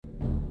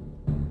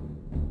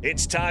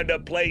It's time to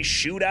play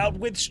Shootout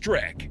with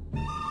Strick.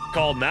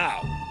 Call now,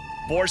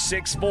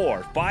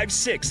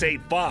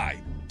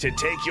 464-5685, to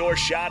take your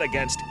shot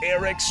against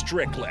Eric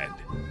Strickland.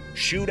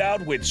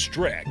 Shootout with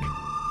Strick.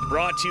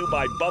 Brought to you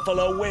by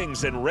Buffalo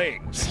Wings and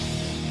Rings.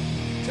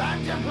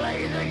 Time to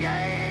play the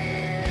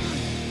game!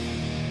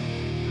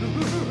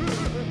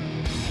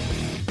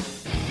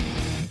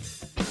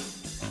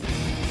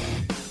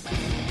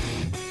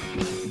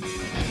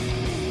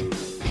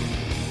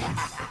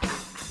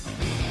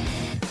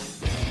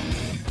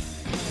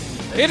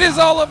 It is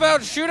all about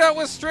Shootout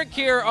with Strick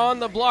here on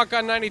the block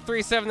on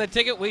 93.7 The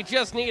Ticket. We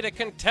just need a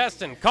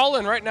contestant. Call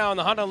in right now on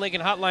the Honda Lincoln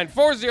hotline,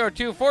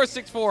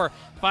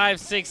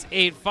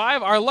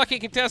 402-464-5685. Our lucky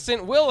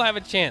contestant will have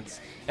a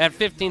chance at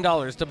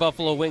 $15 to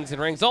Buffalo Wings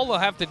and Rings. All they'll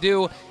have to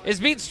do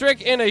is beat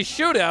Strick in a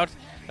shootout.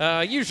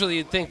 Usually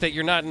you'd think that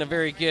you're not in a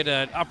very good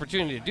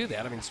opportunity to do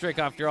that. I mean, Strick,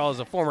 after all, is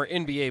a former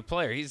NBA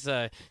player. He's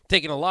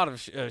taken a lot of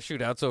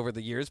shootouts over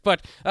the years.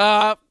 But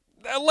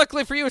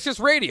luckily for you, it's just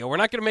radio. We're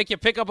not going to make you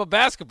pick up a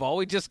basketball.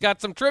 We just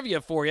got some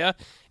trivia for you.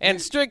 And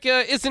Strick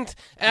isn't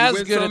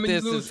as good at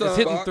this as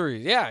hitting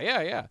threes.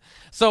 Yeah.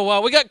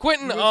 So we got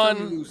Quentin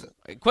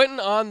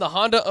on the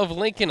Honda of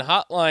Lincoln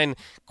hotline.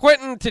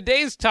 Quentin,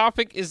 today's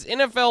topic is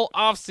NFL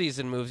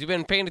offseason moves. You've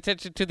been paying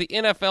attention to the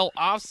NFL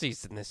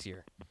offseason this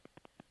year.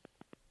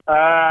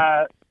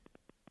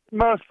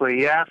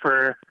 Mostly, yeah,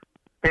 for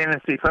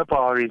fantasy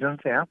football reasons,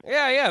 yeah.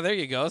 Yeah, there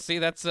you go. See,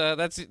 that's for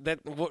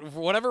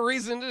whatever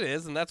reason it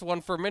is, and that's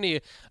one for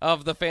many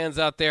of the fans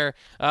out there.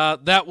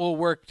 That will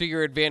work to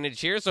your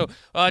advantage here. So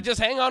just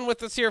hang on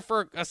with us here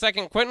for a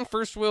second, Quentin.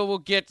 First, we'll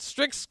get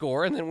Strick's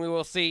score, and then we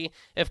will see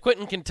if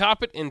Quentin can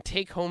top it and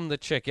take home the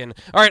chicken.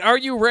 All right, are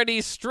you ready,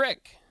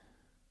 Strick?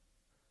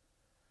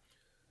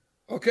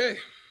 Okay.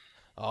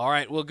 All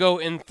right, we'll go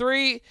in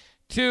 3,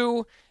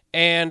 2,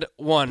 and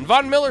 1.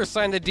 Von Miller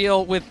signed a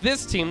deal with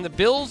this team, the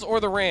Bills or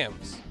the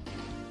Rams?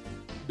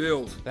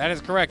 Bills. That is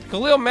correct.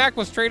 Khalil Mack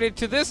was traded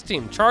to this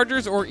team,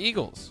 Chargers or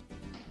Eagles?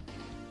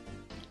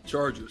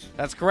 Chargers.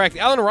 That's correct.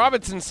 Allen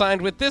Robinson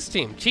signed with this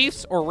team,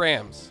 Chiefs or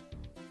Rams?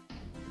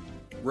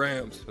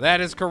 Rams.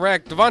 That is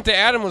correct. Devonta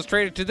Adams was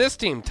traded to this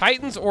team,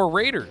 Titans or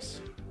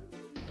Raiders?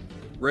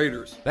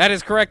 Raiders. That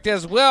is correct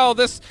as well.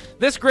 This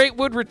great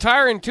would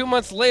retire and 2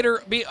 months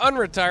later be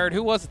unretired.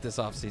 Who was it this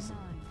offseason?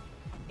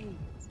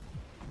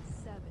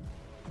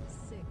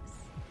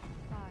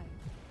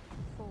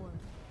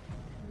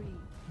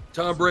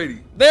 Tom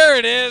Brady. There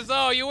it is.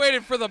 Oh, you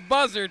waited for the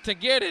buzzer to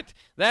get it.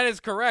 That is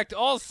correct.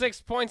 All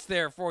 6 points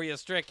there for you,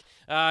 Strick.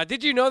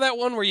 Did you know that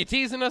one? Were you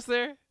teasing us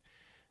there?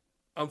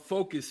 I'm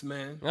focused,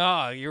 man.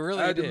 Oh, you really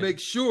did. I had to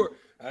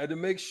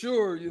make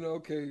sure,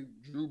 okay,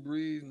 Drew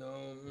Brees,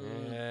 no.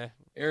 Yeah.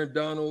 Aaron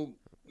Donald,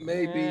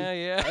 maybe.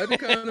 Yeah. I had to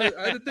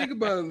think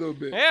about it a little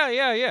bit.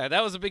 Yeah.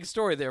 That was a big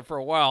story there for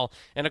a while.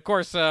 And, of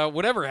course,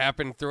 whatever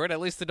happened through it, at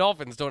least the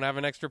Dolphins don't have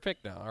an extra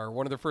pick now, or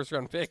one of their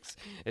first-round picks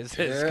is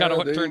kind of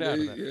what turned out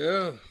of that.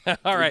 Yeah.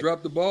 All right. They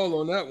dropped the ball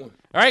on that one.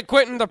 All right,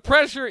 Quentin, the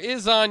pressure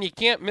is on. You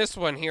can't miss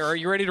one here. Are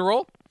you ready to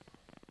roll?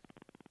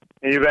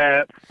 You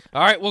bet.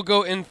 All right, we'll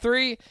go in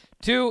 3,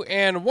 2,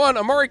 and 1.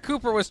 Amari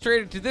Cooper was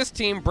traded to this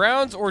team,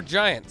 Browns or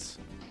Giants?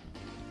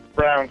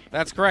 Browns.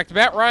 That's correct.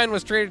 Matt Ryan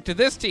was traded to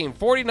this team,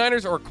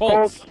 49ers or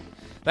Colts?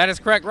 That is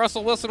correct.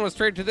 Russell Wilson was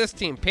traded to this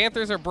team,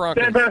 Panthers or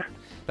Broncos? Denver.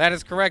 That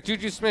is correct.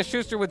 Juju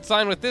Smith-Schuster would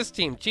sign with this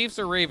team, Chiefs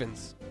or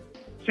Ravens?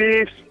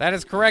 Chiefs. That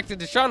is correct.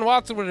 And Deshaun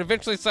Watson would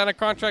eventually sign a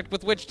contract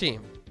with which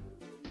team?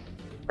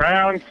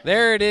 Browns.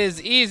 There it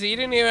is. Easy. You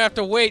didn't even have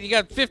to wait. You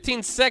got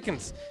 15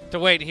 seconds to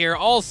wait here.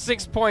 All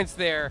 6 points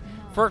there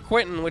for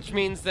Quentin, which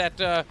means that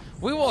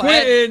we will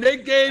Quentin, they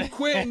gave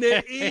Quentin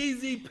the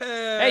easy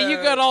pass. Hey, you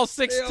got all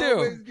 6 they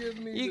too.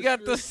 You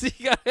got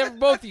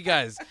Both you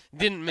guys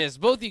didn't miss.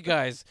 Both you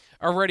guys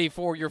are ready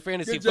for your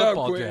fantasy Good job,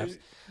 football Quentin. drafts.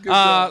 Good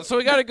job. So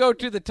we got to go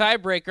to the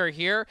tiebreaker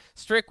here.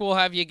 Strick will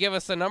have you give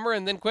us a number,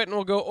 and then Quentin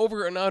will go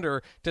over and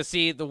under to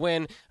see the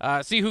win,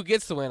 see who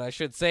gets the win, I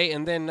should say.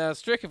 And then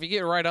Strick, if you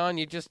get it right on,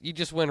 you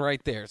just win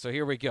right there. So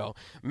here we go.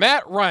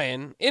 Matt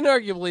Ryan,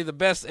 inarguably the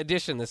best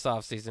addition this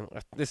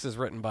offseason. This is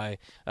written by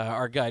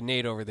our guy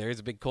Nate over there.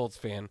 He's a big Colts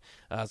fan,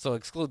 so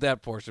exclude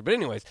that portion. But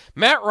anyways,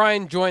 Matt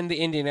Ryan joined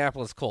the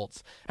Indianapolis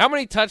Colts. How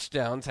many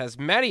touchdowns has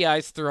Matty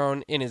Ice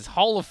thrown in his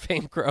Hall of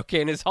Fame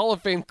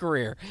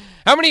career?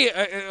 How many?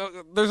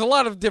 There's a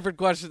lot of different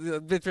questions,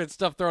 different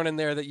stuff thrown in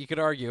there that you could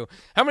argue.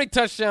 How many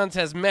touchdowns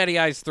has Matty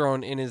Ice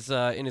thrown in his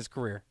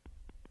career?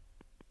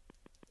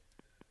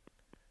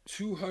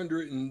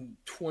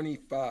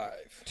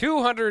 225.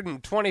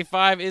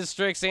 225 is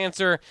Strick's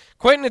answer.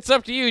 Quentin, it's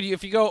up to you.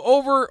 If you go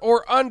over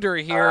or under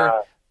here.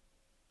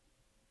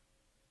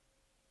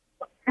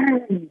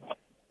 Man.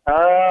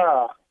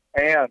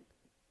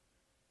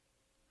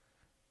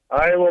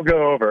 I will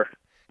go over.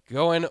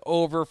 Going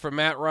over for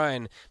Matt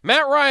Ryan.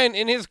 Matt Ryan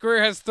in his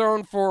career has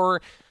thrown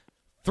for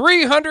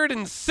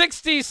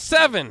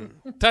 367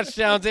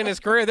 touchdowns in his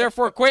career.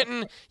 Therefore,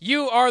 Quentin,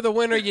 you are the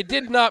winner. You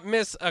did not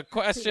miss a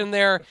question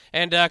there,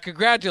 and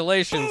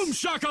congratulations. Boom,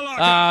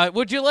 shakalaka.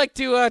 Would you like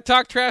to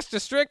talk trash to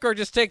Strick or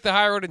just take the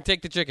high road and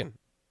take the chicken?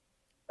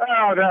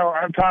 Oh, no,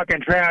 I'm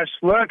talking trash.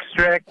 Look,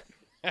 Strick,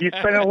 you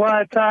spend a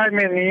lot of time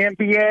in the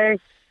NBA.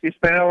 You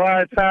spend a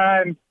lot of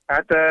time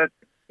at the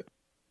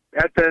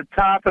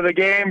top of the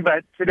game,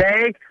 but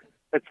today,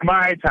 it's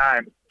my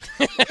time.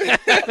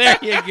 There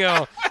you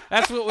go.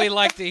 That's what we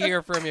like to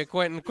hear from you,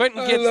 Quentin.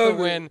 Quentin gets the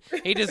win.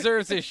 He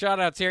deserves his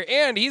shout-outs here,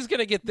 and he's going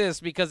to get this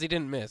because he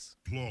didn't miss.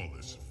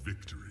 Flawless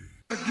victory.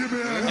 Give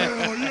me a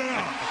hell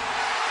yeah.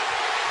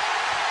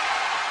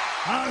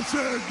 I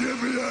said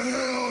give me a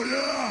hell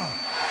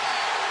yeah.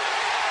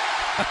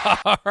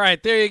 All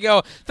right, there you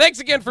go. Thanks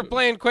again for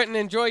playing, Quentin.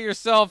 Enjoy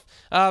yourself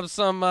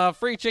some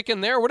free chicken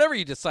there, whatever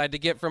you decide to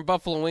get from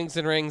Buffalo Wings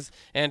and Rings.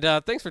 And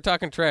thanks for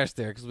talking trash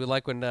there, because we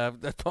like when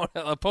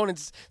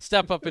opponents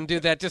step up and do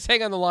that. Just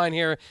hang on the line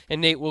here,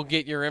 and Nate will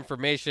get your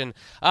information.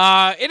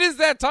 It is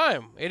that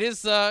time.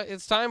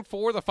 It's time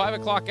for the 5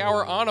 o'clock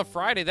hour on a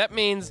Friday. That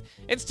means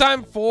it's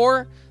time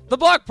for the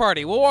Block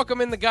Party. We'll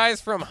welcome in the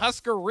guys from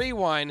Husker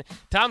Rewind.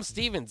 Tom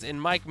Stevens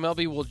and Mike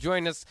Melby will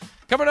join us.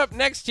 Coming up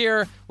next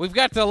here, we've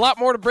got a lot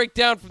more to break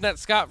down from that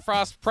Scott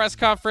Frost press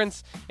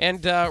conference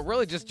and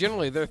really just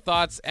generally their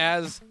thoughts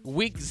as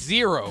Week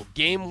 0,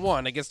 Game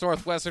 1 against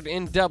Northwestern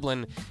in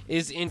Dublin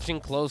is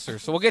inching closer.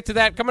 So we'll get to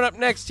that coming up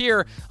next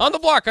here on The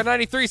Block on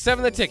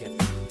 93.7 The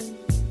Ticket.